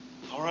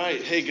All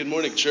right. Hey, good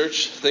morning,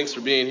 church. Thanks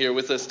for being here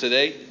with us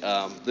today.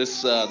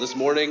 This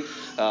morning,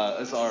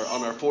 is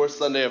on our fourth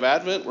Sunday of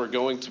Advent. We're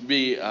going to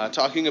be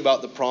talking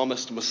about the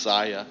promised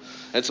Messiah.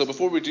 And so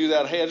before we do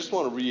that, hey, I just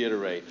want to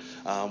reiterate,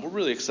 we're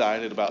really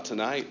excited about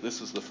tonight.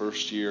 This is the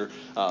first year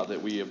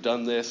that we have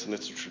done this, and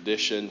it's a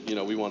tradition. You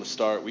know, we want to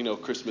start. We know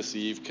Christmas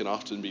Eve can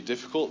often be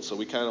difficult, so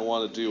we kind of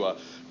want to do a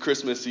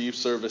Christmas Eve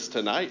service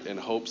tonight in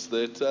hopes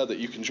that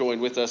you can join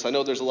with us. I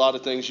know there's a lot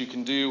of things you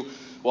can do.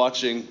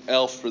 Watching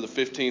Elf for the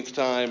 15th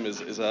time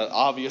is an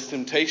obvious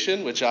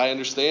temptation, which I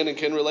understand and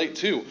can relate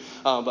to.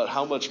 But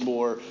how much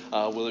more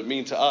will it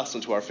mean to us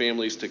and to our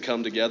families to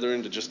come together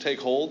and to just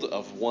take hold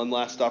of one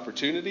last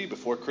opportunity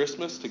before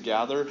Christmas to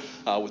gather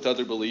with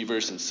other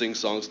believers and sing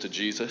songs to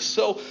Jesus?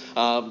 So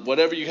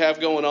whatever you have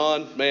going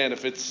on, man,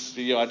 if it's,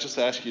 I just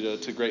ask you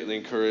to greatly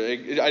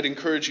encourage. I'd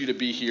encourage you to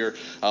be here.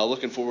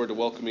 Looking forward to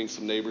welcoming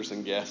some neighbors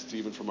and guests,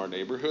 even from our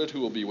neighborhood,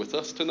 who will be with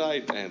us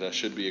tonight, and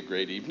should be a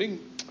great evening.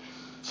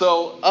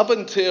 So up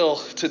until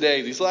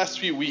today, these last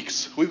few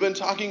weeks, we've been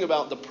talking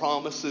about the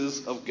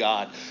promises of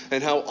God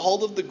and how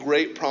all of the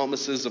great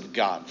promises of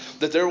God,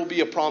 that there will be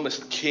a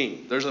promised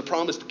king. There's a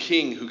promised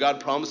king who God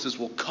promises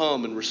will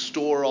come and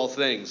restore all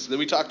things. Then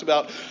we talked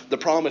about the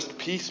promised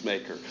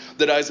peacemaker,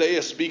 that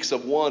Isaiah speaks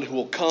of one who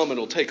will come and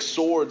will take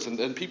swords,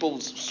 and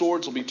people's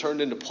swords will be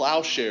turned into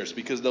plowshares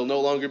because they'll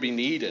no longer be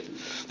needed.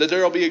 That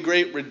there will be a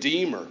great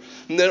redeemer.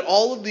 And that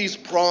all of these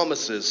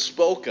promises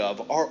spoke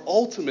of are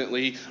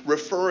ultimately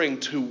referring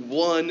to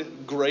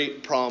one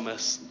great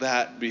promise,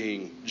 that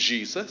being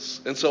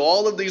Jesus. And so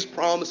all of these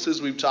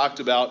promises we've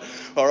talked about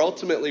are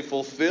ultimately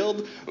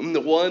fulfilled in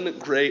the one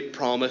great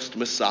promised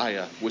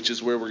Messiah, which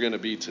is where we're going to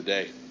be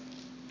today.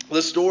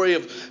 The story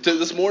of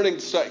this morning,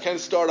 to kind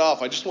of start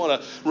off, I just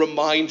want to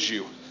remind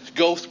you,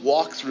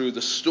 walk through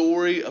the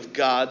story of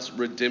God's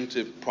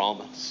redemptive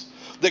promise.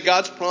 That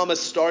God's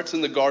promise starts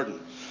in the garden.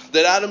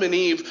 That Adam and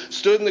Eve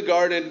stood in the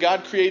garden.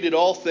 God created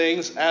all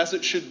things as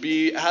it should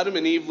be. Adam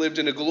and Eve lived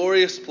in a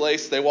glorious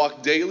place. They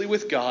walked daily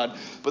with God.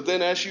 But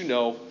then, as you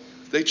know,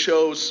 they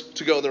chose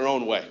to go their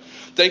own way.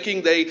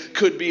 Thinking they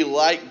could be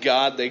like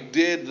God, they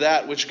did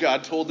that which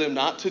God told them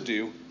not to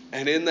do.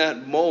 And in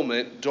that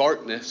moment,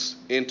 darkness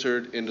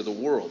entered into the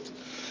world.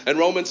 And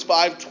Romans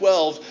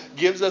 5:12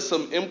 gives us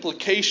some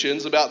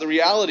implications about the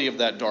reality of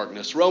that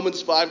darkness.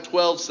 Romans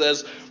 5:12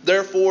 says,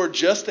 "Therefore,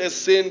 just as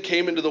sin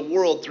came into the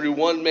world through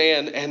one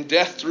man, and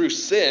death through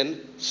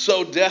sin,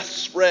 so death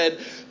spread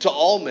to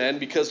all men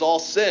because all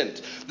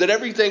sinned." That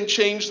everything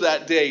changed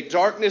that day.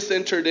 Darkness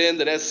entered in,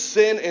 that as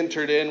sin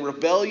entered in,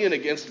 rebellion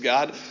against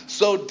God,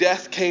 so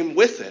death came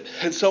with it.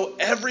 And so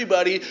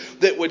everybody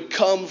that would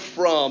come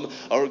from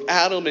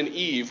Adam and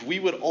Eve, we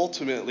would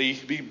ultimately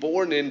be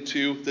born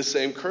into the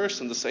same curse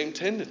and the same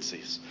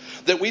tendencies.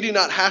 That we do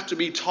not have to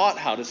be taught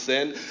how to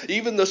sin.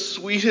 Even the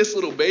sweetest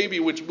little baby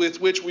with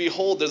which we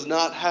hold does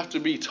not have to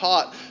be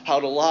taught how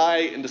to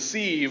lie and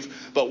deceive.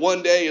 But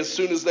one day, as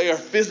soon as they are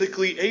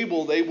physically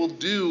able, they will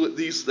do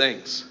these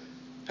things.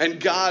 And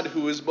God,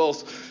 who is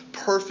both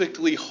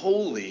perfectly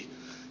holy,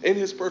 in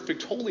his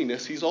perfect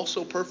holiness, he's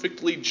also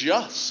perfectly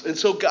just. And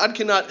so God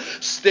cannot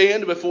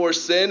stand before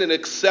sin and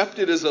accept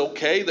it as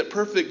okay. That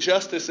perfect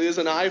justice is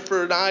an eye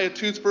for an eye, a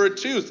tooth for a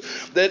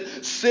tooth.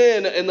 That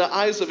sin, in the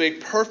eyes of a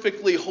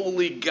perfectly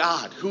holy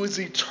God, who is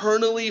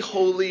eternally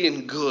holy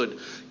and good,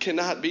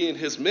 cannot be in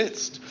his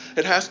midst.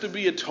 It has to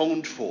be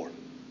atoned for.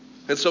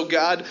 And so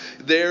God,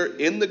 there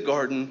in the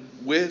garden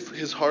with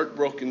his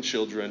heartbroken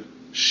children,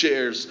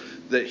 shares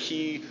that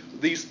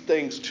these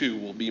things too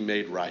will be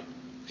made right.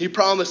 He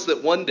promised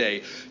that one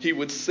day he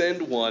would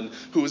send one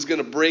who was going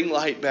to bring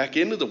light back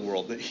into the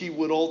world, that he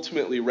would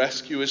ultimately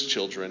rescue his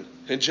children.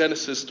 In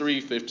Genesis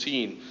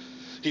 3:15,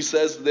 he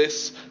says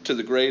this to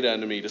the great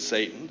enemy, to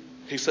Satan.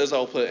 He says,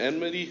 "I'll put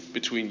enmity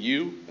between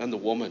you and the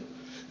woman,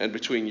 and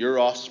between your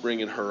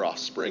offspring and her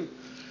offspring.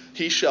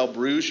 He shall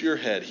bruise your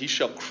head, he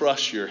shall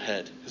crush your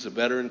head," is a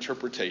better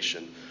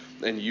interpretation,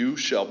 "and you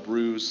shall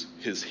bruise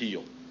his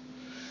heel."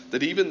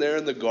 That even there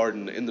in the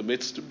garden, in the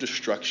midst of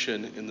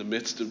destruction, in the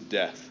midst of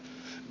death,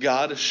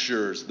 God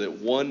assures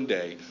that one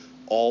day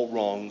all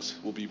wrongs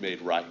will be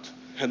made right,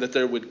 and that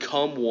there would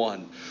come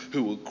one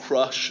who would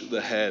crush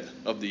the head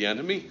of the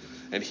enemy,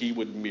 and he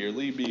would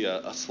merely be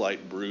a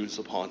slight bruise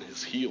upon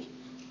his heel.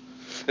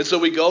 And so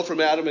we go from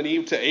Adam and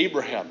Eve to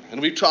Abraham,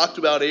 and we've talked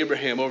about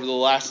Abraham over the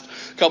last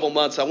couple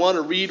months. I want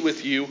to read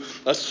with you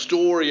a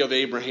story of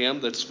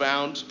Abraham that's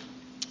found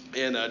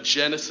in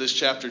Genesis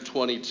chapter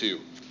 22.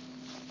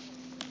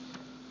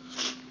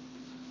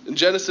 In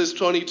Genesis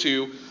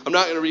 22, I'm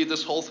not going to read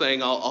this whole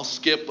thing. I'll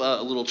skip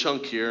a little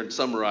chunk here and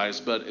summarize.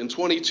 But in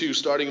 22,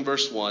 starting in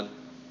verse 1,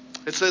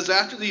 it says,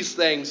 "After these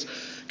things,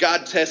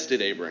 God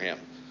tested Abraham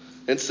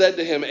and said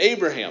to him,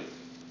 'Abraham.'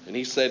 And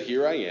he said,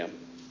 'Here I am.'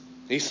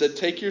 He said,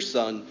 'Take your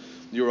son,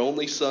 your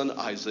only son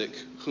Isaac,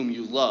 whom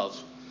you love,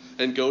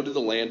 and go to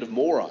the land of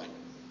Moriah,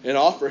 and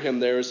offer him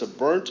there as a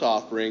burnt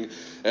offering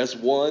as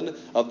one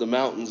of the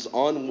mountains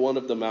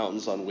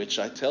on which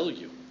I tell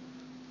you.'"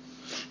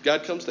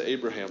 God comes to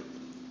Abraham,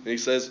 and he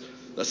says,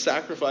 "A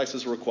sacrifice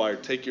is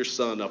required. Take your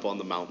son up on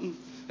the mountain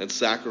and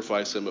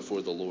sacrifice him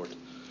before the Lord.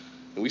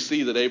 And we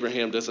see that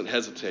Abraham doesn't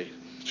hesitate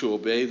to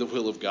obey the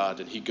will of God,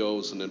 and he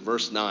goes. And in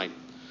verse 9,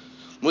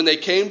 when they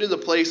came to the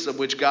place of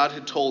which God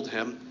had told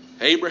him,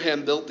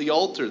 Abraham built the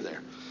altar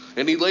there,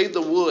 and he laid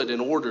the wood in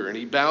order, and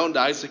he bound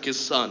Isaac his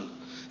son,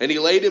 and he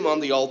laid him on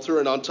the altar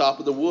and on top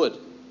of the wood.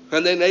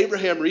 And then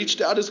Abraham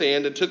reached out his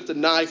hand and took the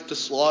knife to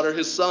slaughter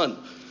his son.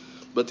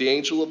 But the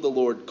angel of the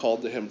Lord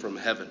called to him from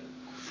heaven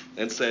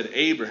and said,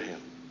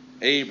 Abraham,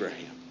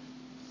 Abraham.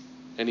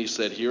 And he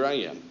said, Here I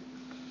am.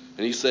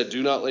 And he said,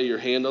 Do not lay your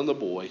hand on the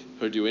boy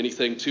or do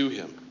anything to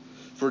him.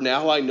 For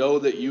now I know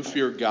that you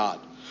fear God,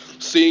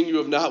 seeing you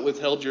have not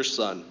withheld your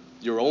son,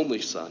 your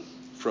only son,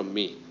 from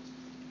me.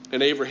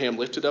 And Abraham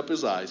lifted up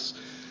his eyes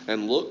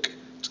and looked,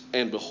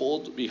 and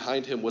behold,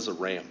 behind him was a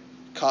ram,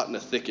 caught in a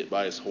thicket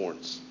by his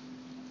horns.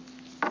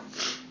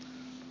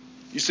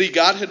 You see,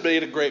 God had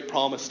made a great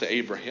promise to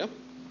Abraham.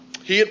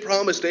 He had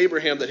promised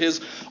Abraham that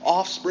his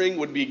offspring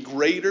would be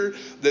greater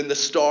than the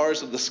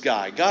stars of the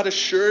sky. God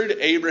assured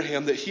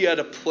Abraham that he had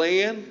a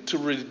plan to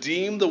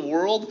redeem the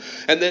world,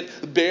 and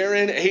that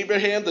barren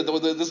Abraham,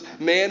 this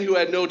man who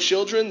had no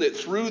children, that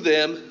through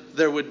them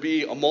there would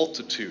be a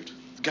multitude,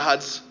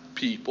 God's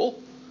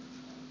people.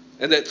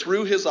 And that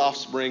through his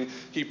offspring,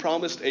 he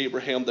promised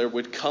Abraham there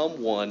would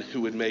come one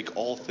who would make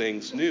all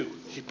things new.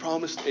 He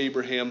promised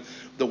Abraham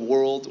the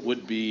world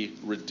would be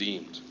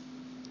redeemed.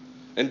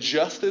 And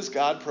just as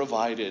God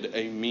provided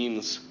a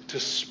means to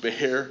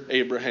spare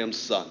Abraham's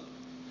son,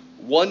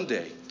 one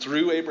day,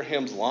 through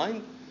Abraham's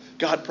line,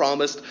 God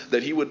promised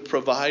that he would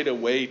provide a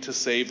way to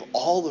save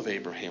all of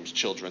Abraham's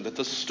children. That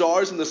the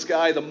stars in the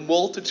sky, the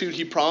multitude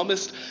he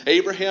promised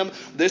Abraham,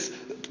 this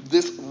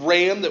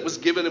ram that was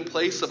given in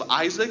place of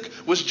Isaac,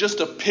 was just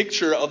a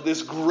picture of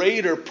this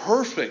greater,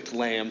 perfect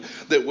lamb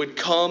that would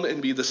come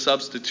and be the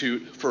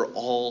substitute for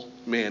all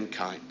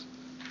mankind.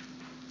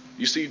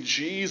 You see,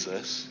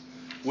 Jesus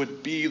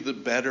would be the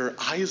better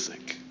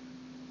Isaac,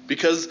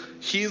 because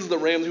he's the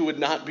ram who would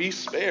not be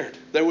spared.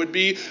 There would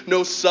be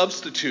no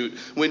substitute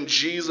when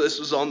Jesus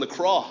was on the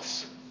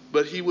cross,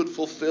 but he would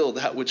fulfill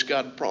that which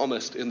God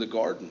promised in the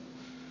garden.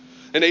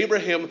 And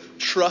Abraham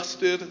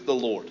trusted the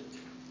Lord.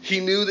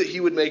 He knew that he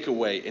would make a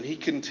way, and he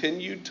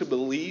continued to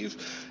believe,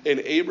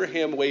 and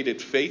Abraham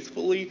waited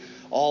faithfully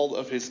all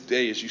of his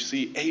days. You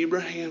see,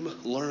 Abraham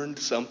learned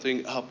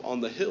something up on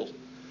the hill.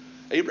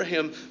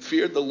 Abraham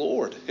feared the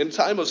Lord. In a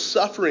time of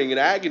suffering and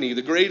agony,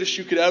 the greatest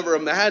you could ever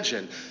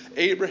imagine,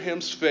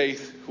 Abraham's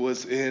faith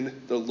was in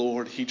the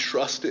Lord. He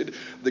trusted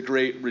the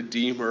great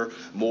Redeemer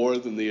more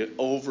than the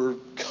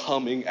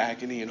overcoming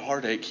agony and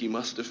heartache he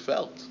must have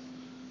felt.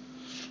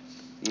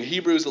 In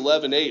Hebrews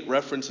 11:8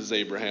 references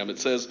Abraham. It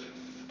says,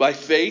 By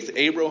faith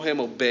Abraham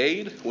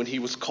obeyed when he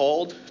was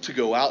called to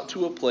go out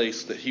to a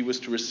place that he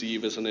was to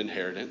receive as an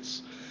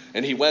inheritance.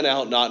 And he went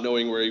out not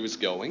knowing where he was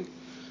going.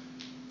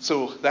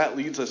 So that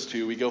leads us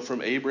to, we go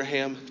from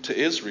Abraham to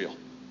Israel.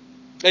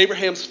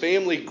 Abraham's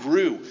family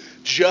grew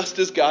just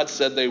as God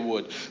said they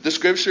would. The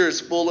scripture is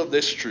full of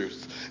this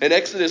truth. In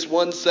Exodus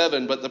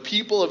 1:7, but the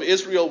people of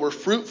Israel were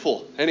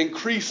fruitful and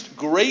increased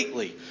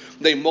greatly.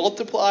 They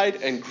multiplied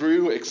and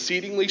grew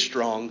exceedingly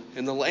strong,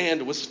 and the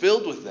land was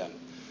filled with them.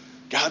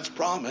 God's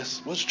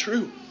promise was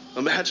true.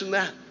 Imagine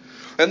that.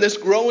 And this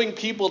growing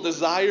people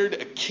desired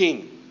a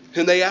king,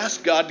 and they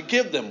asked God to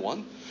give them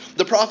one.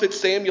 The prophet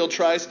Samuel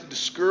tries to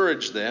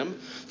discourage them,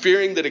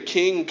 fearing that a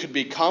king could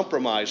be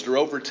compromised or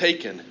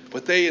overtaken,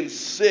 but they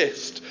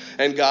insist,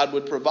 and God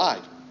would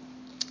provide.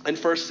 In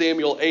 1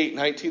 Samuel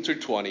 8:19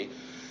 through 20,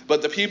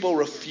 but the people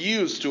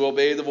refused to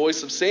obey the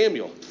voice of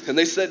Samuel, and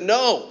they said,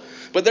 No,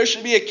 but there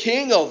should be a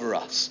king over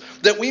us,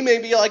 that we may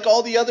be like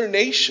all the other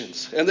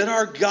nations, and that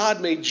our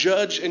God may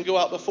judge and go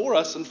out before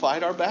us and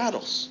fight our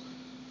battles.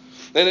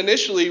 And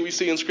initially we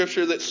see in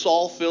Scripture that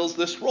Saul fills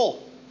this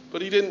role,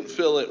 but he didn't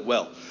fill it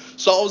well.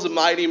 Saul was a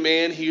mighty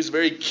man. He was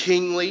very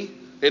kingly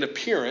in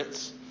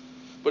appearance,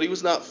 but he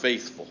was not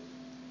faithful.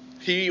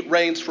 He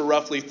reigns for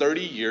roughly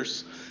 30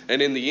 years,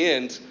 and in the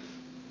end,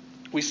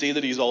 we see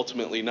that he's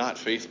ultimately not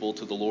faithful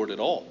to the Lord at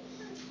all.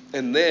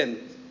 And then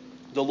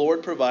the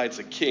Lord provides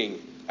a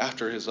king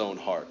after his own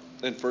heart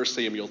in 1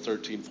 Samuel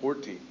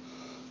 13:14.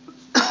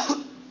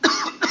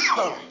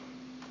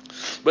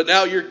 But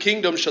now your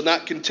kingdom shall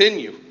not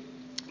continue.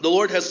 The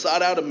Lord has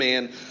sought out a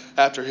man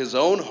after his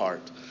own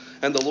heart,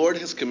 and the Lord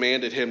has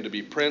commanded him to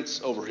be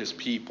prince over his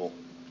people,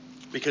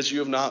 because you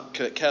have not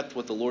kept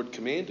what the Lord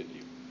commanded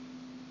you.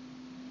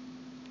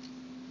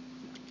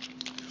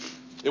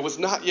 It was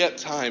not yet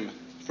time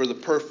for the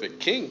perfect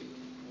king.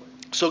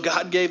 So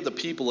God gave the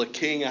people a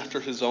king after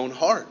his own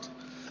heart,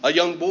 a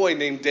young boy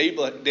named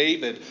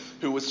David,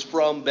 who was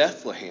from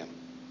Bethlehem.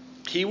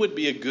 He would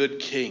be a good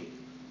king,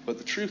 but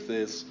the truth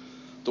is,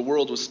 the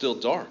world was still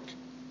dark.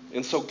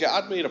 And so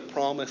God made a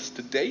promise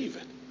to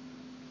David,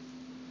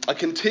 a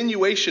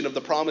continuation of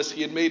the promise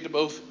he had made to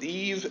both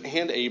Eve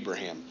and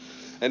Abraham.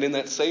 And in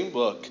that same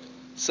book,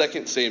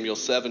 2 Samuel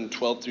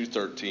 7:12 through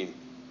 13,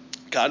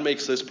 God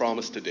makes this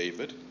promise to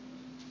David.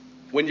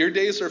 When your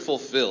days are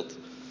fulfilled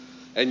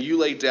and you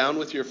lay down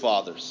with your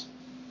fathers,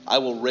 I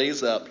will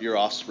raise up your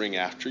offspring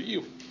after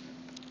you,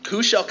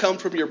 Who shall come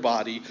from your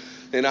body,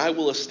 and I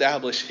will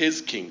establish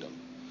his kingdom.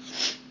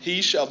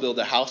 He shall build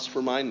a house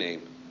for my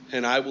name,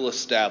 and I will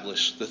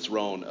establish the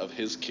throne of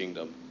his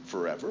kingdom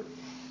forever.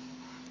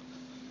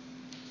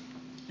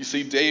 You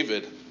see,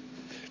 David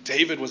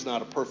was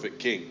not a perfect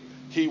king.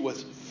 He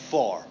was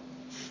far,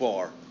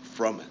 far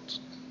from it.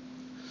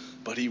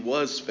 But he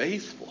was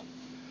faithful.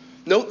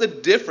 Note the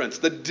difference.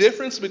 The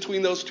difference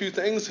between those two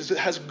things is it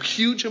has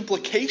huge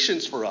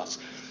implications for us.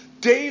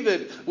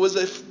 David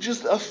was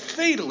just a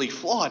fatally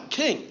flawed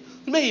king.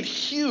 Made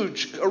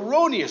huge,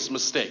 erroneous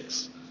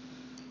mistakes.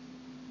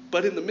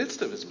 But in the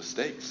midst of his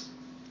mistakes,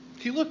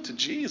 he looked to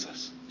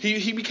Jesus.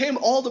 He became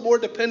all the more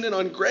dependent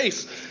on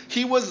grace.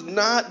 He was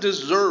not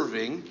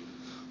deserving,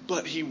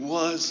 but he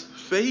was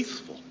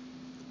faithful.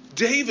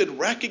 David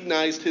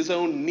recognized his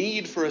own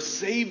need for a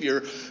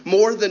Savior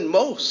more than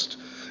most.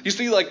 You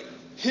see,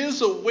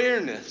 his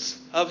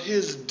awareness of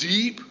his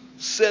deep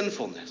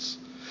sinfulness.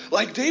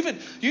 Like David,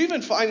 you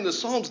even find in the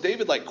Psalms,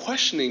 David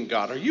questioning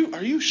God. Are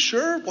you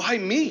sure? Why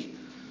me?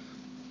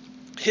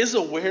 His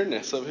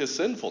awareness of his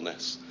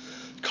sinfulness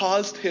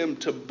caused him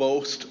to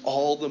boast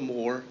all the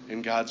more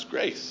in God's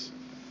grace.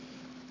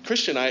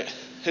 Christian,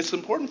 it's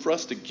important for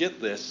us to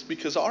get this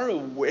because our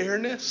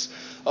awareness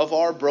of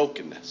our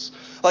brokenness,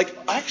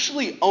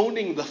 actually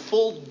owning the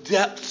full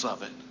depths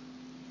of it,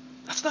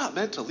 that's not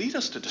meant to lead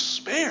us to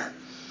despair.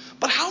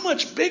 But how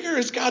much bigger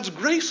is God's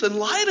grace in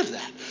light of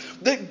that?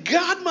 That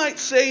God might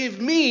save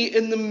me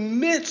in the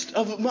midst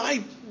of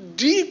my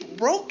deep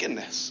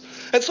brokenness.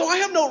 And so I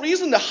have no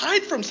reason to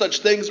hide from such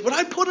things, but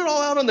I put it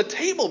all out on the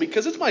table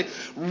because it's my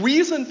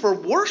reason for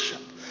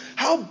worship.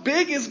 How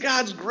big is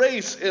God's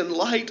grace in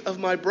light of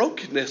my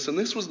brokenness? And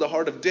this was the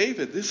heart of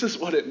David. This is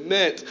what it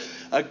meant,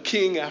 a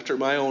king after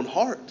my own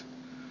heart.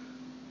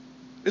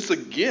 It's a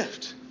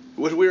gift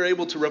when we're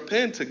able to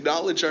repent,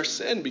 acknowledge our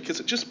sin, because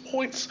it just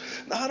points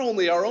not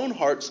only our own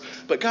hearts,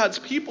 but God's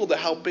people to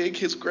how big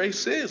his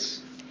grace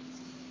is.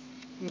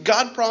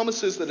 God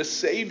promises that a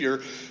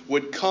Savior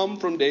would come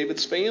from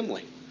David's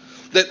family,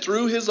 that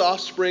through his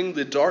offspring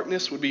the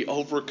darkness would be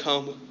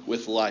overcome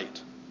with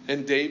light.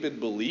 And David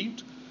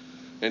believed,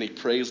 and he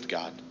praised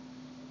God.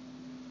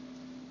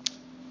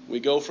 We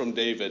go from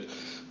David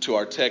to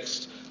our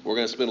text we're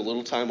going to spend a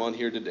little time on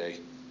here today.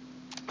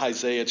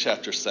 Isaiah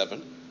chapter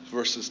 7,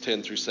 verses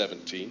 10 through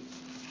 17.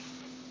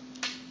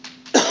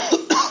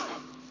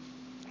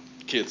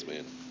 Kids,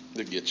 man,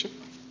 they get you.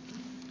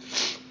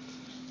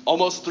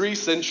 Almost 3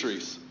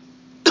 centuries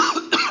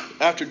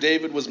after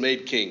David was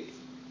made king,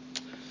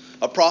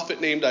 a prophet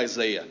named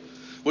Isaiah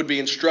would be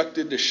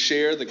instructed to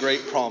share the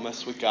great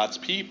promise with God's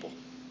people.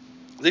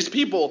 These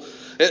people,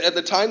 at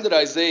the time that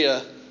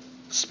Isaiah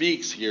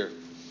speaks here,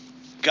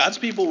 God's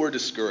people were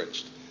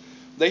discouraged.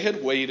 They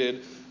had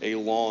waited a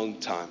long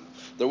time.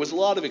 There was a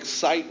lot of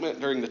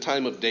excitement during the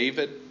time of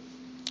David,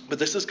 but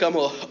this has come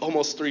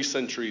almost 3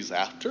 centuries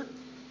after.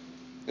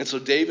 And so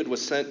Isaiah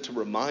was sent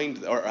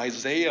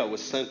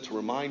to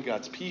remind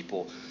God's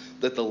people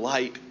that the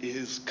light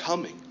is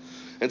coming.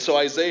 And so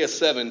Isaiah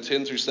 7,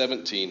 10 through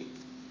 17,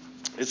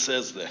 it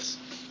says this.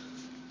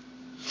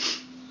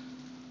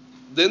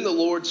 Then the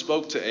Lord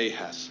spoke to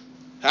Ahaz.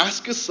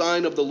 Ask a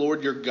sign of the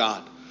Lord your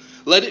God.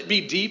 Let it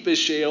be deep as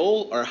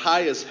Sheol or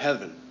high as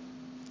heaven.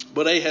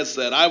 But Ahaz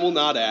said, I will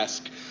not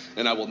ask,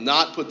 and I will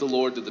not put the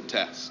Lord to the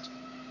test.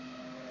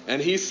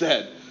 And he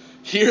said,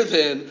 Hear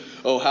then,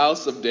 O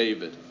house of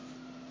David.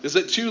 Is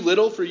it too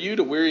little for you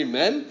to weary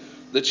men,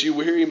 that you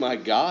weary my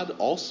God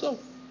also?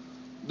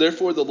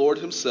 Therefore the Lord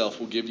himself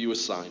will give you a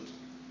sign.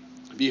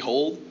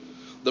 Behold,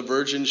 the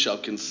virgin shall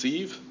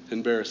conceive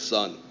and bear a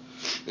son,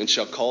 and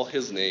shall call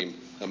his name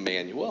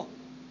Emmanuel.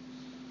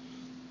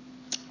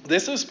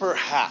 This is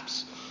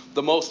perhaps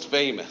the most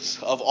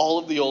famous of all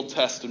of the Old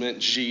Testament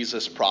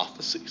Jesus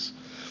prophecies.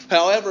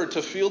 However,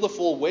 to feel the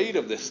full weight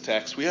of this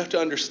text, we have to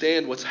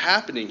understand what's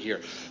happening here.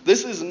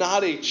 This is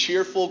not a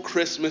cheerful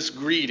Christmas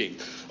greeting.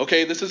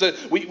 Okay,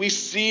 we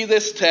see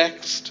this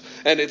text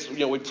and it's,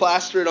 we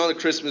plaster it on a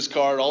Christmas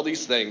card, all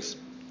these things.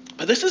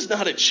 But this is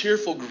not a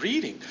cheerful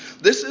greeting.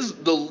 This is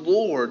the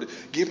Lord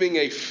giving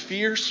a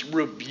fierce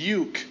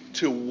rebuke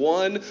to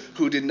one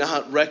who did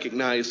not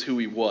recognize who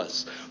he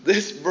was.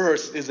 This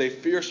verse is a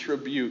fierce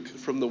rebuke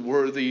from the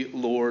worthy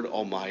Lord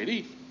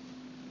Almighty.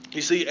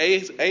 You see,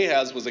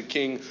 Ahaz was a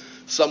king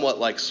somewhat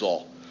like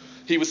Saul.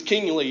 He was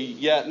kingly,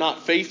 yet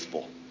not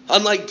faithful.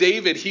 Unlike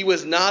David, he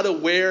was not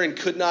aware and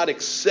could not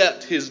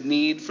accept his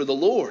need for the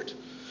Lord.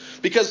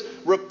 Because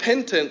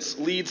repentance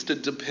leads to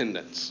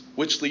dependence,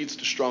 which leads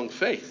to strong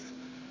faith.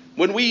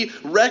 When we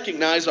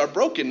recognize our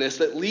brokenness,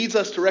 that leads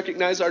us to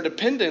recognize our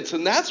dependence,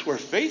 and that's where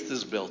faith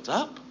is built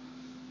up.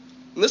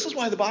 And this is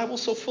why the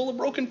Bible's so full of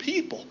broken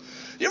people.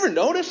 You ever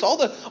notice all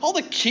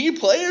the key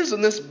players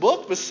in this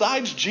book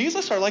besides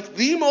Jesus are like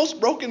the most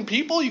broken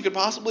people you could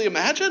possibly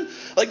imagine?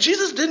 Like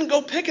Jesus didn't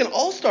go pick an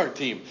all-star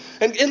team.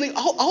 And in the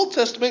Old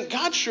Testament,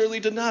 God surely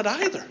did not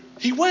either.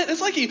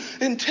 It's like he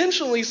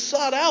intentionally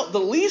sought out the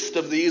least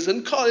of these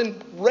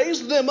and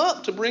raised them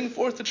up to bring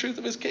forth the truth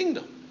of his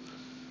kingdom.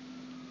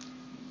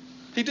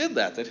 He did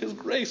that his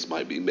grace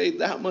might be made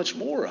that much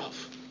more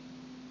of.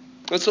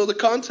 And so the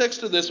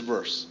context of this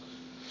verse,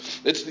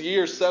 it's the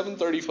year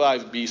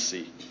 735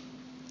 BC.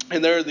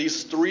 And there are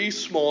these three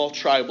small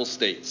tribal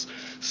states,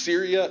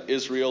 Syria,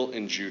 Israel,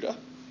 and Judah.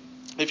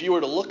 If you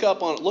were to look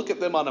at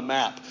them on a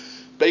map,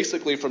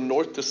 basically from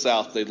north to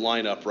south, they'd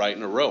line up right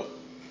in a row.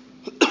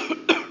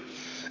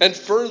 And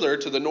further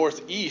to the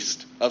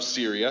northeast of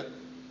Syria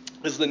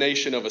is the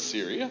nation of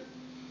Assyria.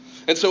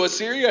 And so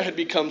Assyria had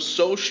become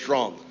so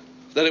strong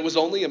that it was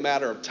only a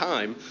matter of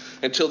time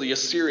until the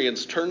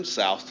Assyrians turned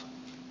south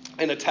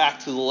and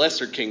attacked the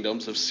lesser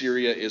kingdoms of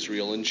Syria,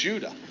 Israel, and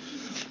Judah.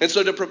 And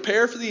so to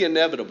prepare for the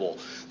inevitable,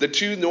 the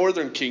two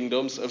northern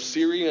kingdoms of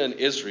Syria and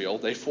Israel,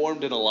 they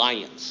formed an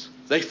alliance.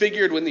 They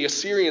figured when the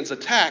Assyrians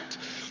attacked,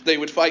 they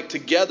would fight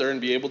together and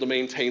be able to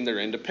maintain their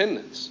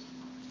independence.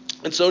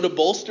 And so to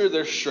bolster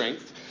their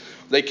strength,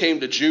 they came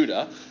to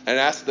Judah and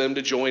asked them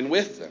to join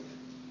with them.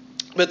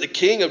 But the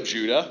king of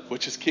Judah,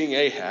 which is King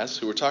Ahaz,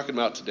 who we're talking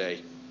about today,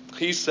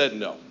 he said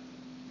no.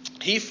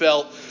 He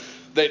felt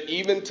that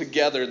even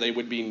together they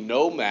would be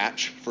no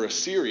match for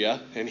Assyria,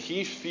 and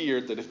he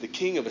feared that if the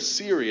king of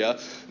Assyria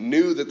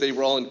knew that they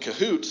were all in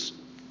cahoots,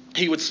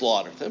 he would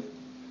slaughter them.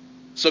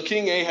 So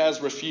King Ahaz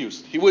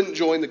refused. He wouldn't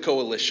join the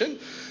coalition,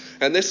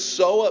 and this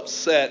so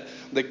upset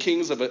the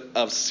kings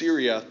of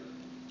Syria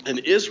and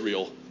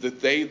Israel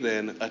that they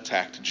then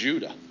attacked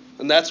Judah.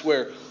 And that's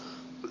where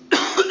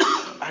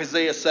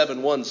Isaiah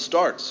 7:1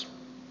 starts.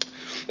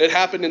 It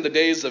happened in the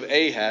days of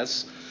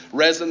Ahaz.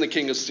 Rezin, the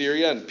king of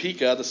Syria, and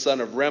Pekah, the son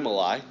of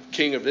Remaliah,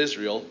 king of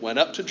Israel, went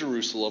up to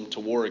Jerusalem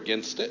to war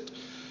against it,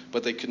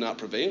 but they could not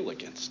prevail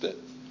against it.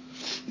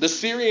 The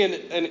Syrian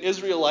and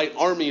Israelite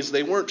armies,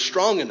 they weren't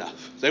strong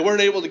enough. They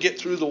weren't able to get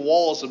through the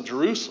walls of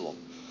Jerusalem,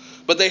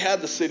 but they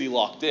had the city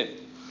locked in.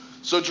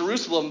 So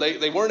Jerusalem,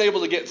 they weren't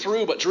able to get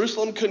through, but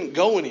Jerusalem couldn't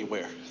go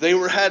anywhere. They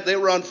were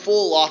on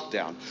full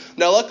lockdown.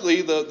 Now,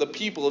 luckily, the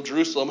people of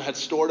Jerusalem had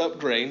stored up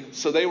grain,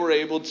 so they were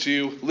able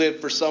to live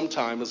for some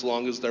time as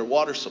long as their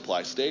water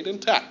supply stayed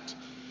intact.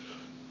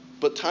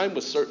 But time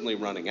was certainly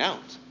running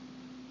out.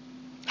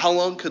 How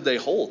long could they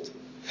hold?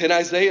 In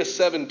Isaiah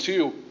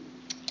 7:2,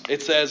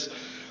 it says,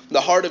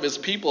 "The heart of his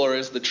people are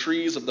as the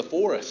trees of the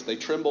forest. They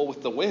tremble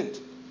with the wind."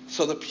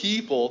 So the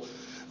people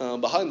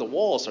behind the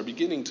walls are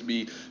beginning to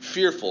be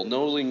fearful,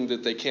 knowing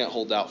that they can't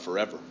hold out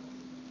forever.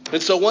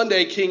 And so one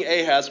day King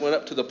Ahaz went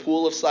up to the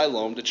pool of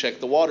Siloam to check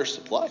the water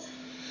supply.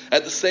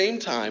 At the same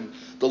time,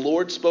 the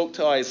Lord spoke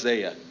to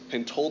Isaiah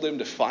and told him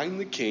to find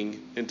the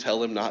king and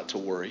tell him not to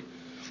worry.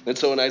 And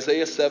so in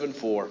Isaiah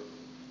 7:4,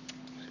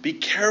 "Be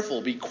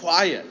careful, be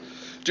quiet.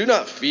 Do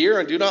not fear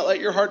and do not let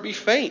your heart be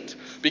faint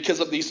because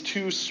of these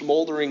two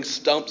smoldering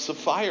stumps of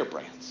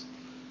firebrands."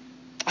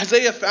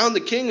 Isaiah found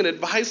the king and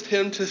advised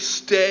him to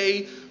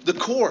stay the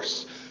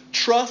course.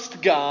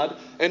 Trust God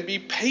and be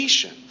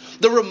patient.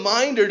 The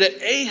reminder to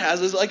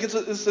Ahaz is like it's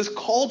this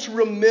call to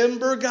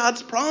remember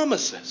God's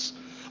promises.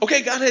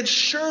 Okay, God had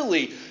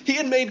he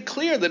had made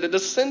clear that a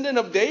descendant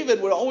of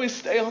David would always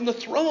stay on the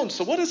throne.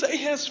 So what is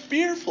Ahaz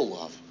fearful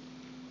of?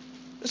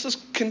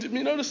 Can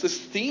you notice this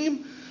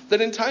theme?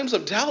 That in times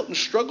of doubt and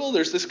struggle,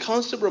 there's this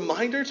constant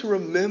reminder to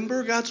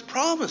remember God's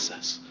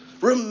promises.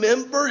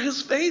 Remember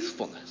his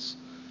faithfulness.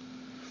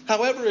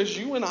 However, as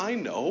you and I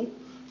know,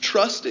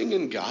 trusting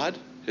in God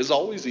is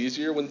always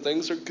easier when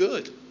things are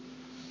good.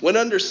 When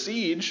under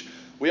siege,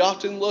 we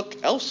often look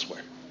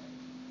elsewhere.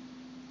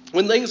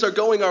 When things are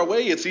going our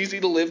way, it's easy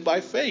to live by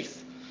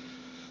faith.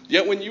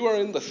 Yet when you are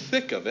in the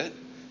thick of it,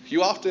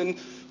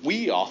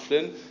 we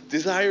often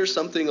desire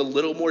something a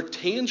little more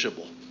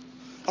tangible.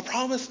 A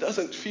promise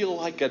doesn't feel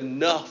like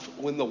enough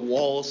when the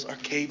walls are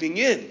caving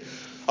in.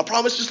 A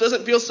promise just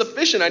doesn't feel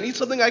sufficient. I need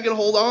something I can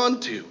hold on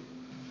to.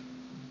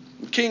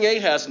 King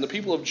Ahaz and the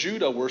people of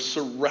Judah were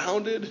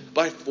surrounded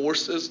by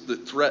forces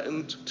that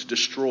threatened to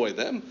destroy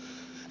them.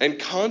 And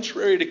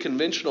contrary to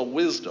conventional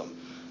wisdom,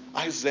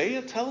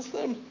 Isaiah tells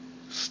them,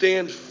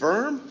 stand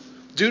firm.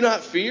 Do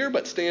not fear,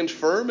 but stand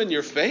firm in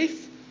your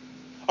faith.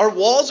 Our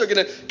walls are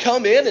going to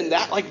come in and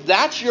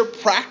that's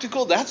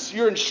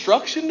your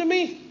instruction to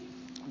me.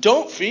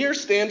 Don't fear,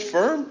 stand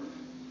firm.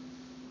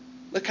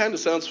 That kind of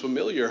sounds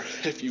familiar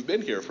if you've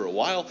been here for a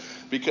while,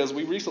 because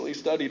we recently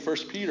studied 1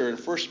 Peter, and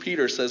 1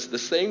 Peter says the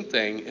same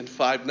thing in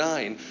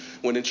 5:9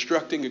 when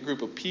instructing a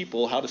group of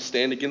people how to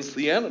stand against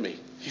the enemy.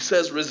 He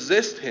says,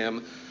 resist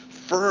him,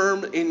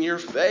 firm in your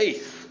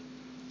faith.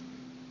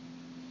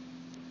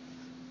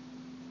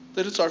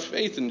 That it's our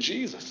faith in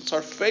Jesus. It's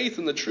our faith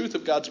in the truth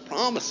of God's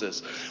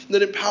promises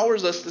that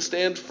empowers us to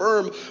stand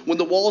firm when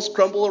the walls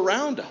crumble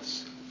around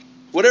us.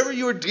 Whatever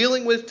you are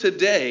dealing with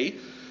today,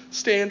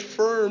 stand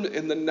firm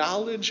in the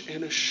knowledge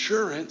and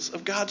assurance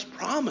of God's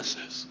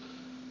promises.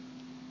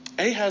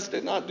 Ahaz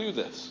did not do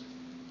this.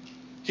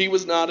 He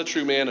was not a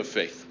true man of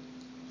faith.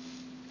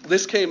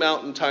 This came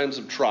out in times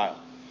of trial.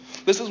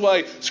 This is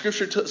why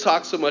Scripture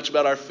talks so much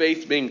about our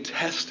faith being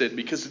tested,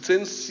 because it's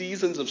in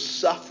seasons of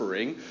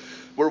suffering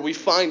where we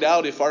find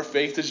out if our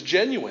faith is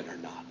genuine or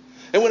not.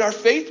 And when our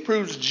faith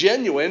proves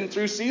genuine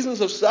through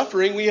seasons of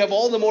suffering, we have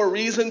all the more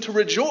reason to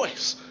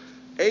rejoice.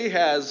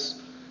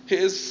 Ahaz,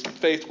 his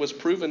faith was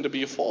proven to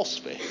be a false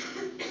faith.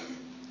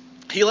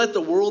 He let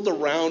the world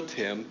around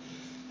him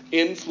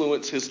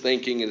influence his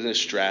thinking and his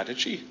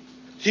strategy.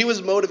 He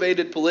was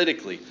motivated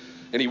politically,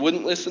 and he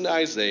wouldn't listen to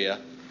Isaiah.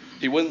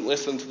 He wouldn't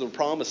listen to the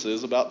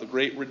promises about the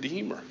great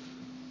Redeemer.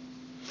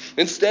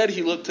 Instead,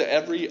 he looked to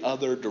every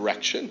other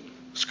direction.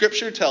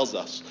 Scripture tells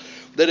us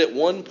that at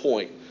one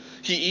point,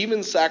 he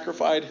even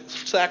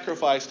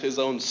sacrificed his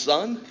own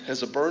son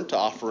as a burnt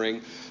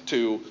offering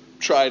to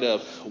try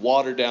to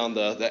water down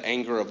the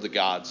anger of the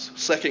gods.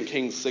 2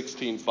 Kings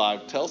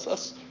 16:5 tells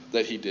us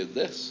that he did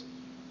this.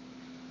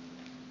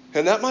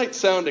 And that might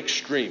sound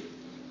extreme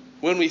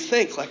when we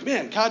think, like,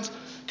 man,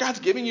 God's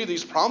giving you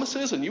these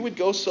promises and you would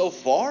go so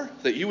far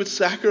that you would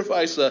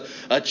sacrifice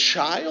a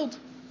child?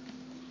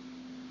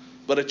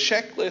 But a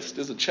checklist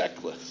is a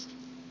checklist.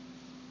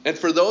 And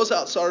for those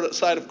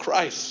outside of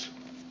Christ,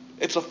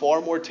 it's a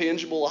far more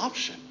tangible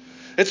option.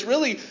 It's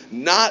really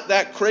not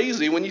that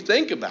crazy when you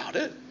think about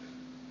it.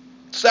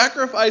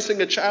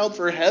 Sacrificing a child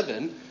for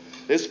heaven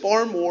is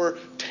far more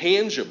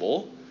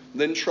tangible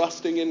than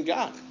trusting in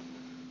God.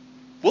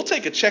 We'll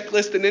take a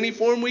checklist in any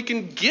form we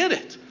can get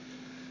it.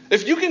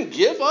 If you can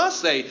give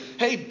us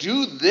hey,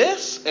 do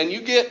this and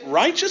you get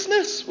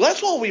righteousness, well,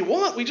 that's all we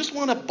want. We just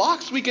want a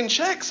box we can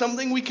check,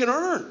 something we can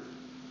earn.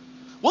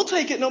 We'll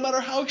take it no matter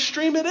how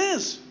extreme it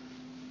is.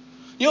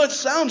 You know, it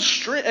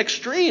sounds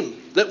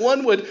extreme that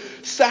one would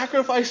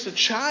sacrifice a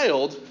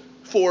child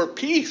for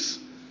peace.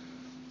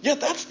 Yet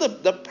that's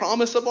the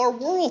promise of our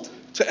world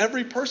to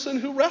every person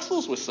who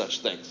wrestles with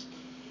such things.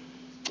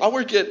 I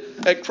working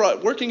at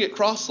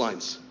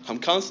Crosslines. I'm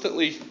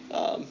constantly,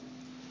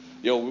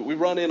 we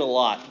run in a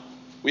lot.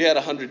 We had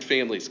 100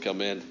 families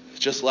come in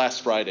just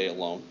last Friday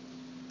alone.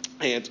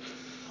 And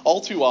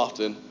all too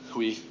often,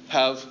 we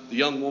have the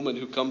young woman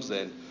who comes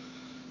in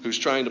who's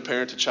trying to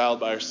parent a child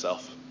by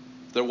herself.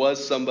 There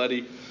was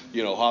somebody,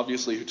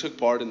 obviously who took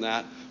part in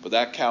that, but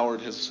that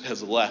coward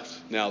has left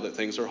now that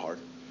things are hard.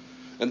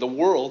 And the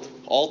world,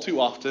 all too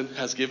often,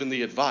 has given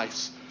the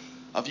advice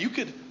of you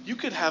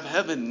could have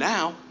heaven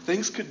now.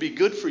 Things could be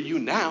good for you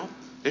now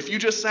if you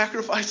just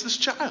sacrifice this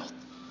child.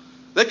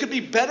 That could be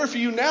better for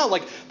you now.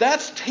 Like,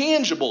 that's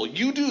tangible.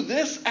 You do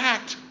this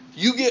act,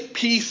 you get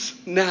peace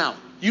now.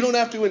 You don't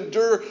have to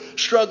endure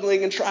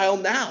struggling and trial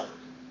now.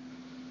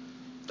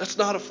 That's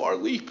not a far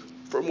leap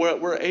from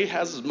where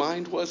Ahaz's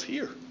mind was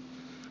here.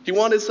 He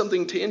wanted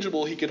something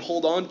tangible he could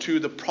hold on to.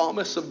 The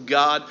promise of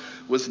God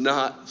was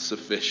not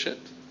sufficient.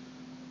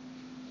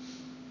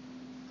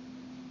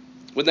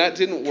 When that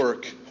didn't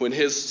work, when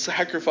his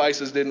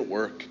sacrifices didn't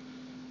work,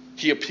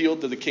 he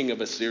appealed to the king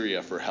of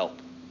Assyria for help.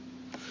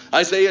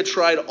 Isaiah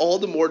tried all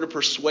the more to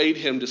persuade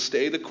him to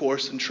stay the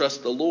course and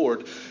trust the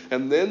Lord.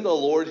 And then the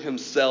Lord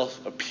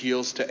himself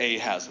appeals to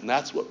Ahaz. And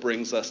that's what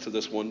brings us to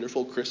this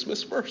wonderful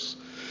Christmas verse.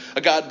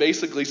 God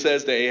basically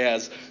says to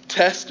Ahaz,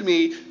 test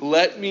me,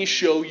 let me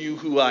show you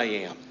who I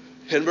am.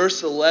 In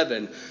verse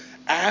 11,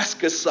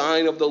 ask a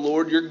sign of the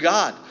Lord your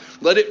God.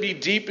 Let it be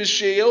deep as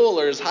Sheol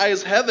or as high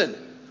as heaven.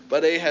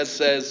 But Ahaz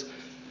says,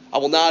 I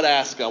will not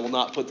ask, I will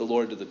not put the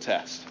Lord to the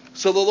test.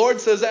 So the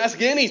Lord says,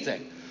 ask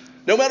anything.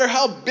 No matter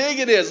how big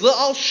it is,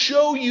 I'll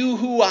show you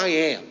who I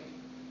am.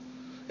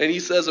 And he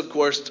says, of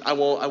course, I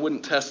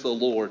wouldn't test the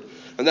Lord.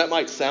 And that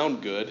might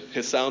sound good.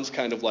 It sounds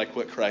kind of like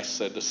what Christ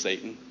said to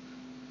Satan.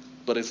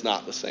 But it's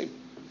not the same.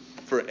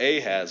 For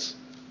Ahaz,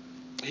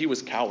 he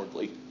was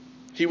cowardly.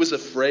 He was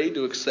afraid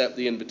to accept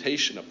the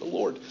invitation of the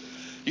Lord.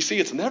 You see,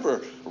 it's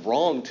never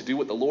wrong to do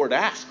what the Lord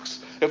asks.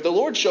 If the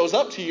Lord shows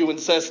up to you and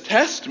says,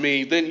 test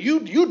me, then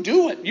you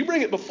do it. You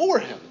bring it before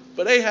him.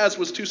 But Ahaz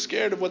was too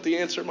scared of what the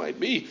answer might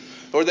be,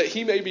 or that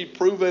he may be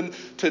proven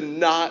to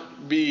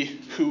not be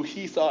who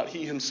he thought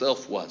he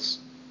himself was.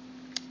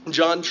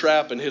 John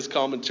Trapp, in his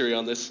commentary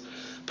on this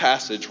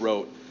passage,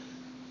 wrote,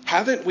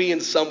 haven't we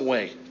in some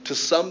way, to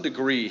some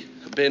degree,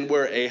 been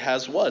where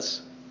Ahaz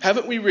was?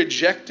 Haven't we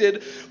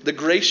rejected the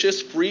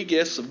gracious free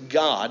gifts of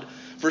God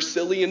for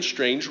silly and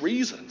strange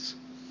reasons?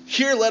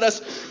 Here let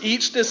us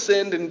each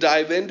descend and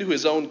dive into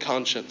his own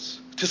conscience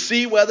to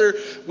see whether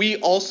we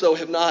also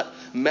have not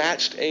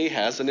matched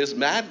Ahaz in his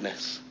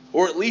madness,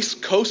 or at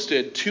least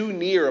coasted too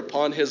near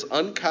upon his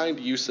unkind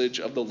usage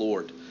of the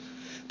Lord,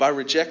 by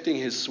rejecting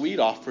his sweet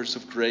offers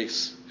of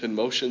grace and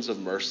motions of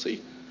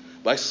mercy,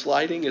 by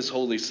slighting his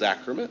holy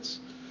sacraments,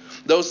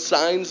 those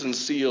signs and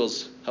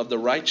seals of the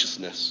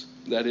righteousness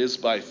that is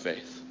by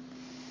faith.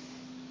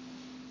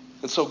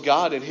 And so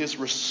God, in his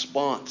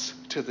response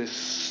to this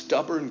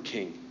stubborn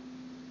king,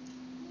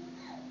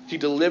 he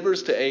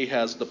delivers to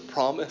Ahaz the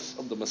promise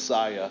of the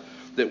Messiah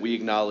that we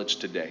acknowledge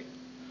today.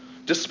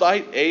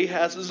 Despite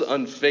Ahaz's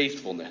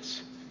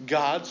unfaithfulness,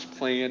 God's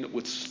plan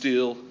would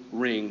still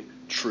ring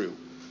true.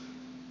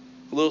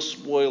 A little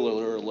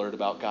spoiler alert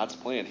about God's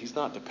plan. He's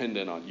not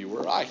dependent on you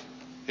or I.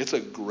 It's a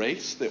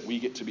grace that we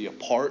get to be a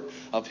part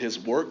of his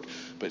work,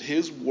 but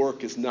his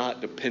work is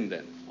not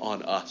dependent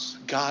on us.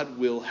 God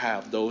will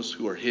have those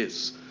who are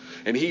his.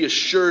 And he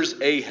assures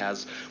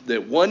Ahaz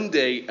that one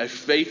day a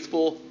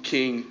faithful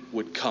king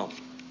would come.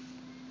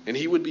 And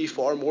he would be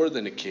far more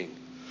than a king.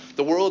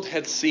 The world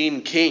had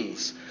seen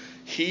kings.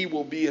 He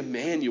will be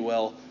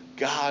Emmanuel,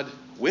 God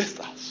with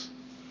us.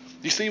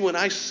 You see, when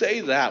I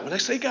say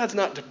God's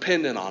not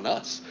dependent on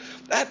us,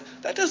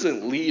 that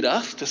doesn't lead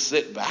us to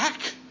sit back.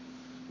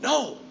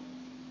 No.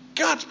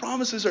 God's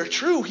promises are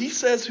true. He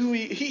says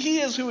he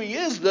is who he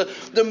is.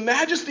 The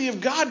majesty of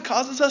God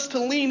causes us to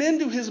lean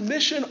into his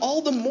mission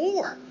all the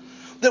more.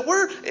 That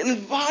we're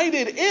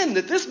invited in,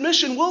 that this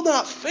mission will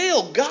not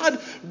fail. God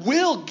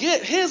will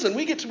get his, and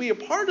we get to be a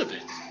part of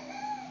it.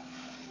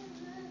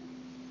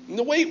 And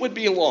the wait would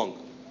be long,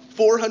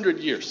 400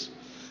 years.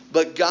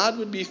 But God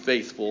would be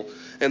faithful,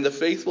 and the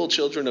faithful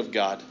children of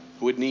God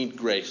would need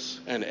grace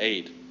and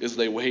aid as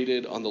they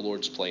waited on the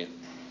Lord's plan.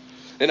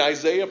 And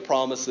Isaiah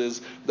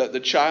promises that the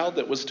child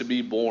that was to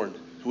be born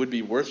would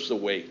be worth the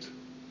wait.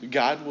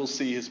 God will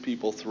see his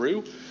people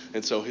through,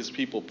 and so his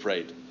people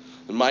prayed.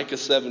 In Micah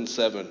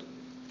 7:7,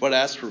 but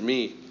as for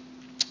me,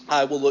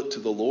 I will look to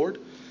the Lord.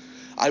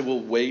 I will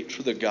wait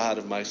for the God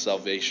of my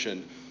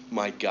salvation.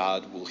 My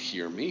God will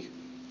hear me.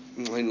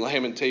 In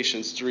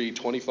Lamentations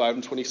 3:25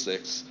 and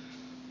 26,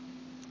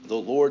 the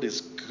Lord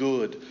is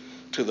good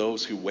to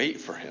those who wait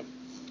for him,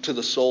 to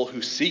the soul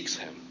who seeks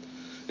him.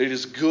 It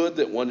is good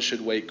that one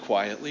should wait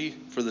quietly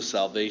for the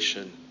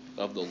salvation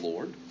of the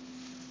Lord.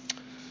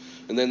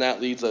 And then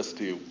that leads us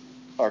to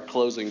our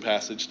closing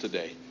passage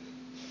today.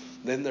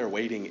 Then their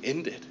waiting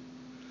ended.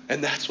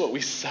 And that's what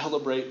we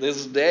celebrate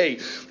this day.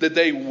 That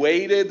they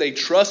waited, they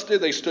trusted,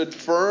 they stood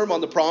firm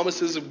on the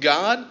promises of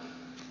God.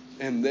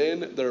 And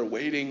then their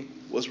waiting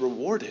was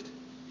rewarded.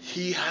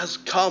 He has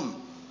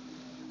come.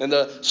 And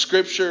the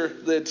scripture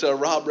that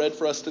Rob read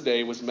for us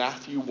today was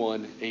Matthew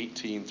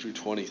 1:18 through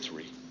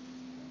 23.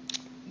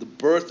 The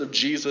birth of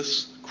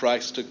Jesus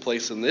Christ took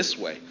place in this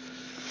way.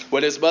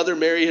 When his mother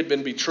Mary had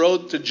been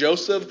betrothed to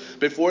Joseph,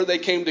 before they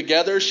came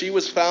together, she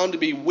was found to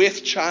be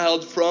with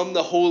child from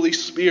the Holy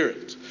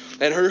Spirit.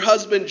 And her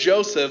husband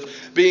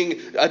Joseph,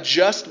 being a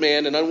just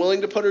man and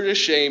unwilling to put her to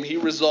shame, he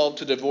resolved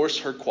to divorce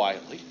her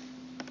quietly.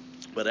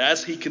 But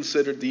as he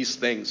considered these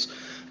things,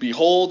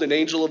 behold, an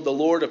angel of the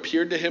Lord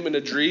appeared to him in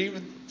a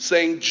dream,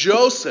 saying,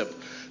 Joseph,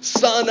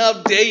 son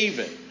of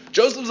David.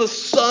 Joseph's a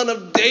son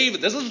of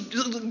David. This is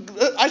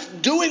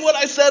doing what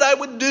I said I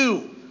would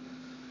do.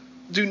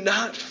 Do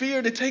not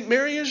fear to take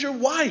Mary as your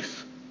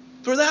wife,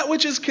 for that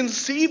which is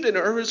conceived in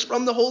her is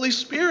from the Holy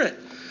Spirit.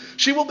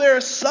 She will bear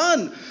a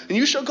son, and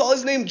you shall call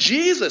his name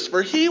Jesus,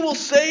 for he will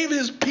save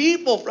his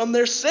people from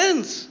their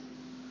sins.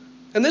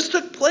 And this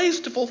took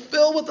place to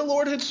fulfill what the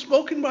Lord had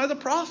spoken by the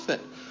prophet.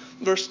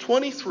 Verse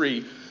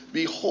 23,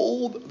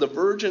 behold, the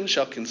virgin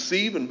shall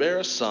conceive and bear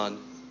a son,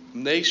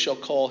 and they shall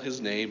call his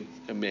name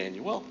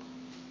Emmanuel.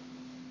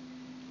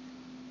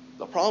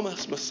 The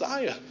promised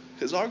Messiah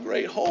is our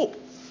great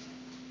hope.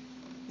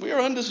 We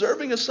are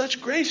undeserving of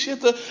such grace, yet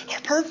the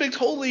perfect,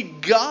 holy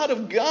God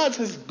of gods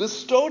has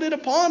bestowed it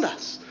upon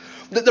us.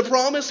 That the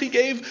promise he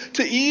gave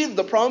to Eve,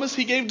 the promise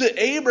he gave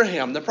to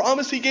Abraham, the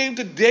promise he gave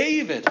to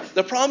David,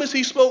 the promise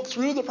he spoke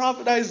through the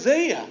prophet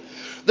Isaiah,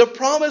 the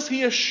promise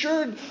he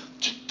assured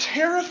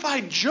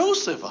terrified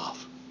Joseph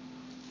of,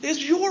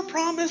 is your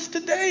promise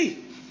today.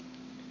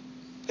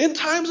 In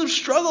times of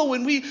struggle,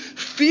 when we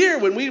fear,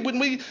 when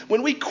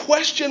we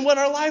question what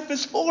our life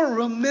is for,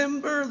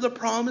 remember the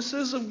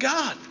promises of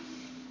God.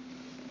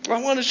 I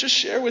want to just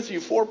share with you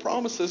 4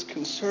 promises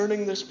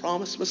concerning this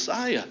promised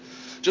Messiah.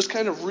 Just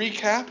kind of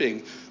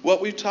recapping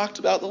what we've talked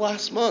about the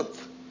last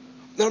month.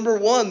 Number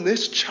 1,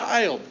 this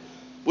child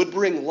would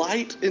bring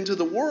light into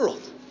the world.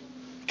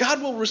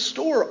 God will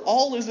restore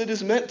all as it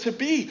is meant to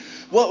be.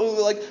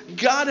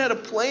 God had a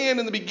plan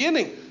in the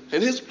beginning,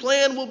 and his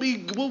plan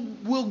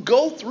will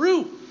go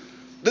through.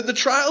 That the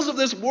trials of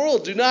this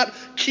world do not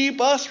keep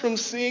us from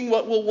seeing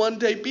what will one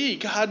day be.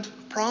 God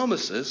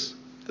promises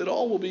that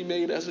all will be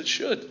made as it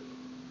should.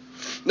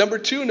 Number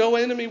 2, no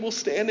enemy will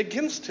stand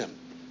against him.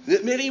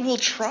 That many will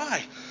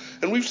try.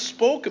 And we've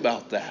spoke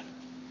about that.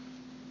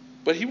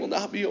 But he will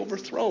not be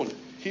overthrown.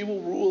 He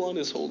will rule on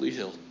his holy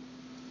hill.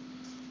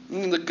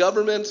 And the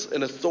governments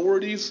and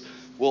authorities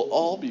will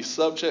all be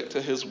subject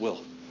to his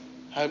will.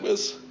 I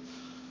was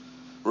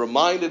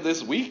reminded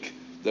this week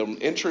that I'm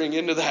entering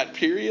into that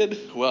period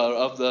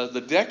of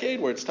the decade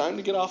where it's time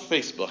to get off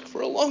Facebook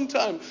for a long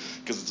time,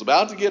 because it's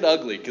about to get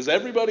ugly, because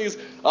everybody's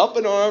up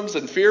in arms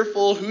and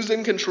fearful. Who's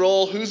in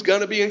control? Who's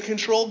going to be in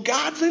control?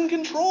 God's in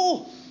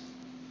control.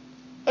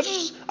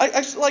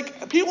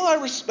 Like people I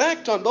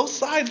respect on both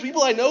sides,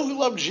 people I know who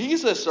love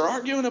Jesus, are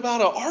arguing about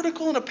an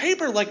article in a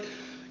paper. Like,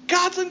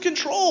 God's in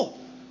control.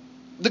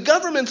 The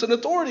governments and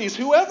authorities,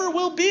 whoever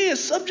will be,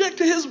 is subject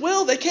to his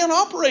will. They can't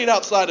operate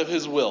outside of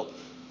his will.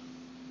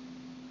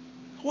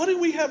 What do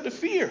we have to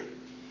fear?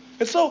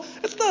 And so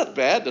it's not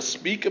bad to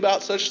speak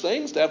about such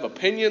things, to have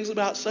opinions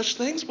about such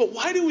things, but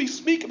why do we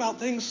speak about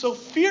things so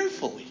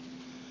fearfully?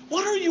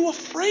 What are you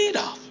afraid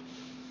of?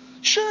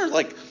 Sure,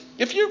 like,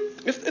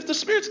 if the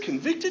Spirit's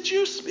convicted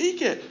you,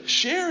 speak it,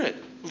 share it,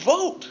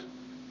 vote.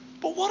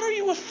 But what are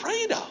you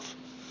afraid of?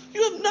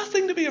 You have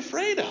nothing to be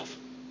afraid of.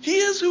 He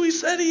is who he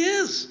said he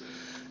is.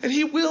 And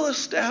he will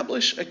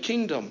establish a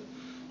kingdom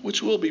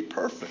which will be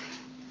perfect.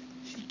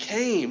 He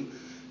came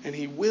and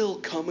he will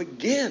come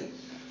again.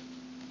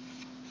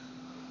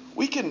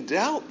 we can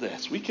doubt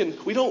this. We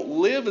don't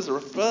live as a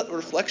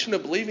reflection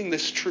of believing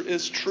this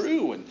is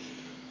true. And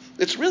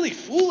it's really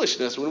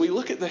foolishness when we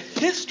look at the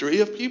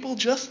history of people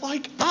just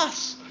like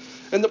us.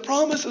 And the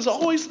promise is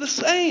always the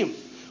same.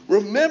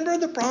 Remember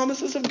the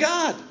promises of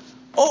God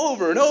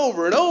over and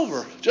over and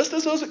over. Just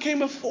as those that came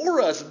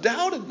before us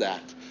doubted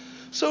that,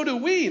 so do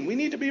we. And we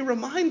need to be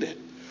reminded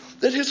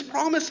that his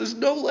promise is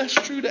no less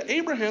true to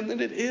Abraham than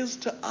it is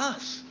to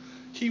us.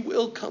 He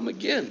will come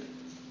again.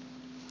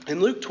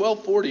 And Luke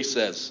 12:40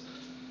 says,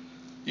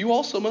 "You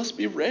also must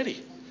be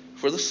ready,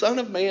 for the Son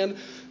of Man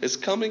is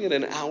coming in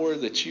an hour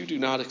that you do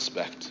not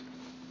expect."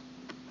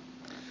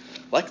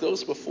 Like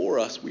those before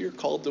us, we are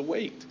called to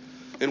wait.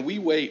 And we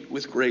wait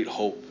with great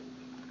hope.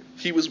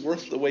 He was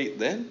worth the wait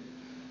then,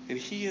 and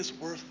he is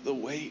worth the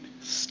wait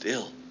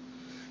still.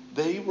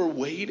 They were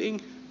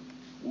waiting.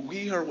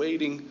 We are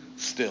waiting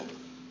still.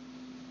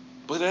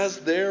 But as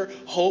their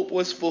hope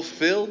was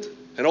fulfilled,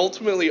 and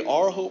ultimately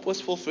our hope was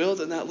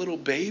fulfilled in that little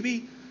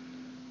baby,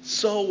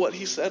 so what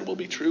he said will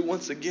be true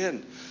once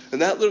again.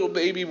 And that little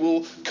baby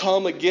will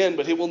come again,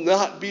 but it will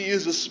not be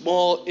as a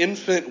small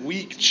infant,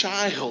 weak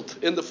child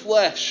in the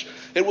flesh.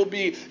 It will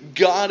be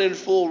God in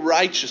full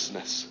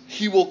righteousness.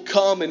 He will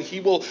come and he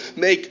will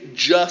make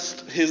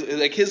just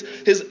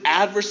his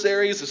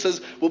adversaries, it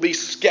says, will be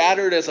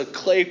scattered as a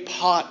clay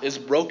pot is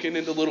broken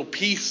into little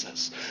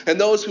pieces.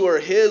 And those who are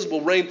his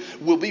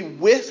will be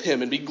with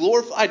him and be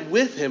glorified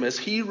with him as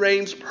he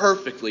reigns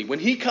perfectly. When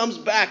he comes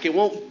back, it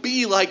won't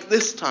be like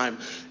this time.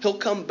 He'll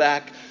come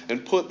back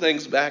and put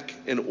things back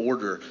in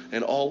order,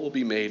 and all will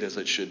be made as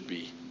it should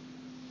be.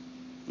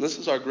 And this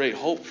is our great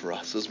hope for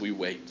us as we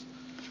wait.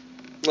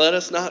 Let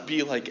us not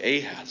be like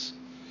Ahaz.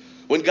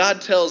 When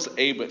God tells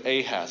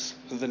Ahaz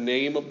the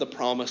name of the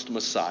promised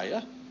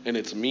Messiah and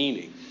its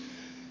meaning,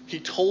 he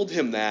told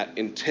him that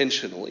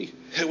intentionally.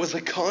 It was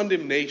a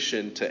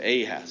condemnation to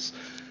Ahaz.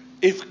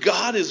 If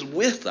God is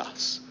with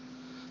us,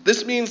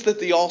 this means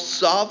that the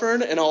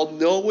all-sovereign and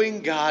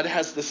all-knowing God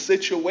has the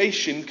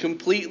situation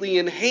completely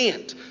in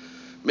hand,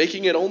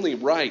 making it only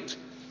right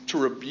to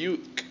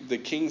rebuke the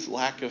king's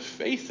lack of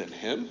faith in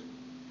him.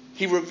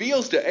 He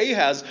reveals to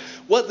Ahaz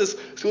what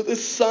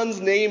this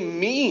son's name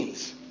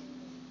means.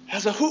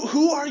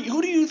 Who are you?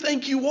 Who do you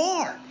think you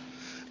are?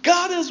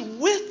 God is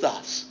with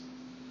us.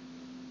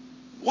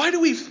 Why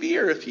do we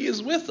fear if he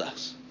is with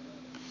us?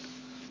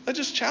 I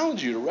just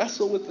challenge you to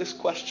wrestle with this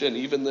question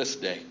even this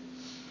day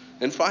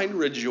and find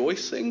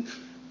rejoicing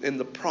in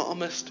the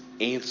promised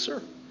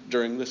answer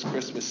during this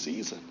Christmas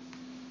season.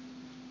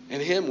 In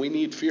him we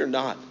need fear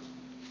not.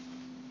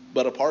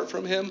 But apart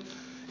from him,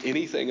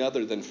 anything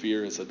other than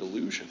fear is a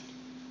delusion.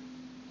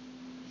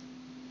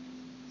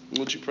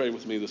 Would you pray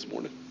with me this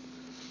morning?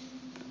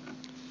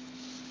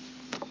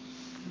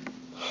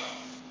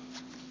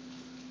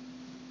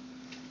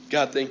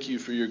 God, thank you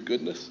for your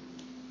goodness,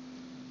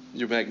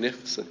 your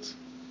magnificence.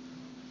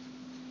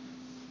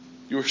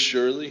 You are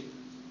surely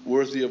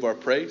worthy of our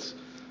praise,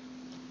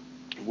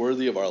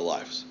 worthy of our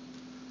lives.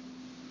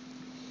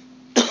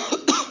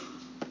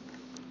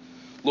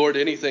 Lord,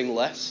 anything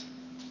less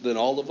than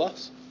all of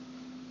us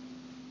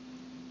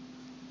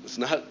is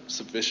not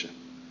sufficient.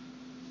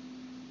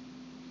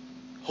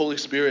 Holy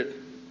Spirit,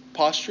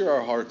 posture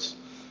our hearts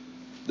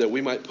that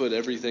we might put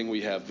everything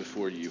we have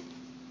before you,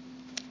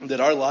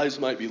 that our lives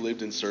might be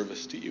lived in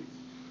service to you.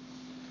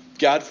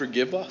 God,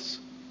 forgive us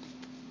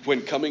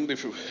when coming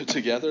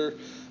together,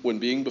 when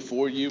being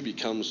before you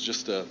becomes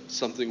just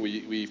something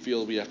we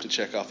feel we have to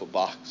check off a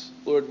box.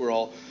 Lord, we're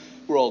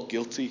all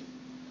guilty.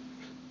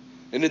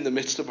 And in the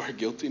midst of our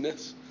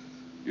guiltiness,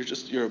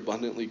 you're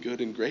abundantly good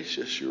and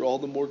gracious. You're all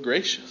the more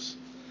gracious.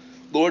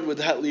 Lord, would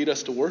that lead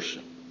us to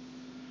worship?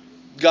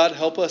 God,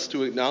 help us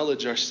to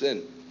acknowledge our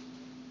sin.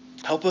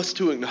 Help us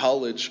to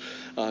acknowledge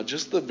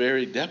just the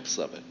very depths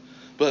of it.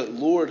 But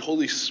Lord,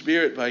 Holy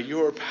Spirit, by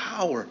your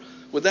power,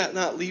 would that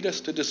not lead us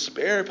to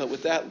despair, but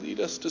would that lead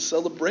us to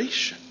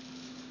celebration?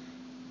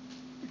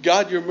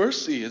 God, your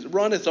mercy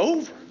runneth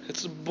over.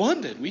 It's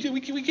abundant. We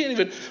can't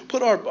even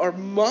put our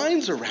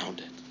minds around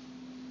it.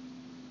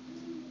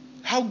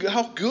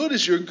 How good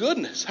is your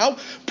goodness? How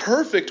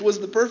perfect was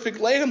the perfect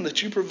lamb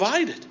that you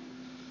provided?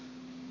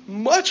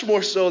 Much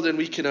more so than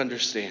we can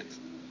understand.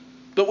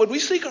 But when we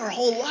seek our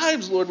whole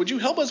lives, Lord, would you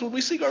help us when we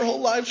seek our whole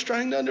lives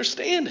trying to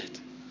understand it?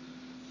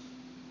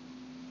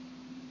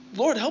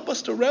 Lord, help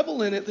us to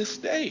revel in it this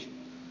day.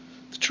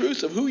 The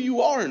truth of who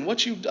you are and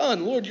what you've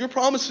done. Lord, your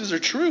promises are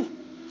true.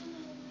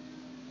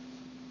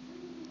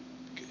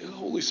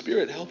 Holy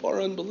Spirit, help our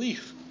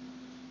unbelief,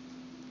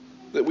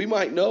 that we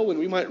might know and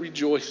we might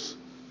rejoice.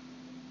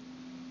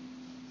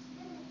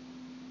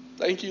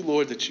 Thank you,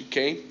 Lord, that you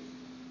came.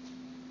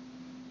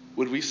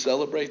 Would we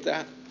celebrate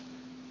that?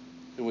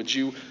 And would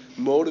you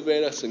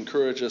motivate us,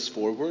 encourage us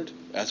forward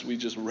as we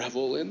just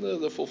revel in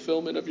the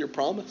fulfillment of your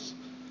promise?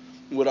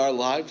 Would our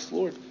lives,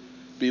 Lord,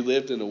 be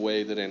lived in a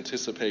way that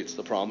anticipates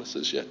the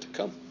promises yet to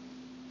come?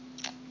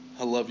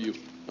 I love you.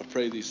 I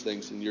pray these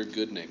things in your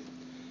good name.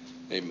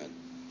 Amen.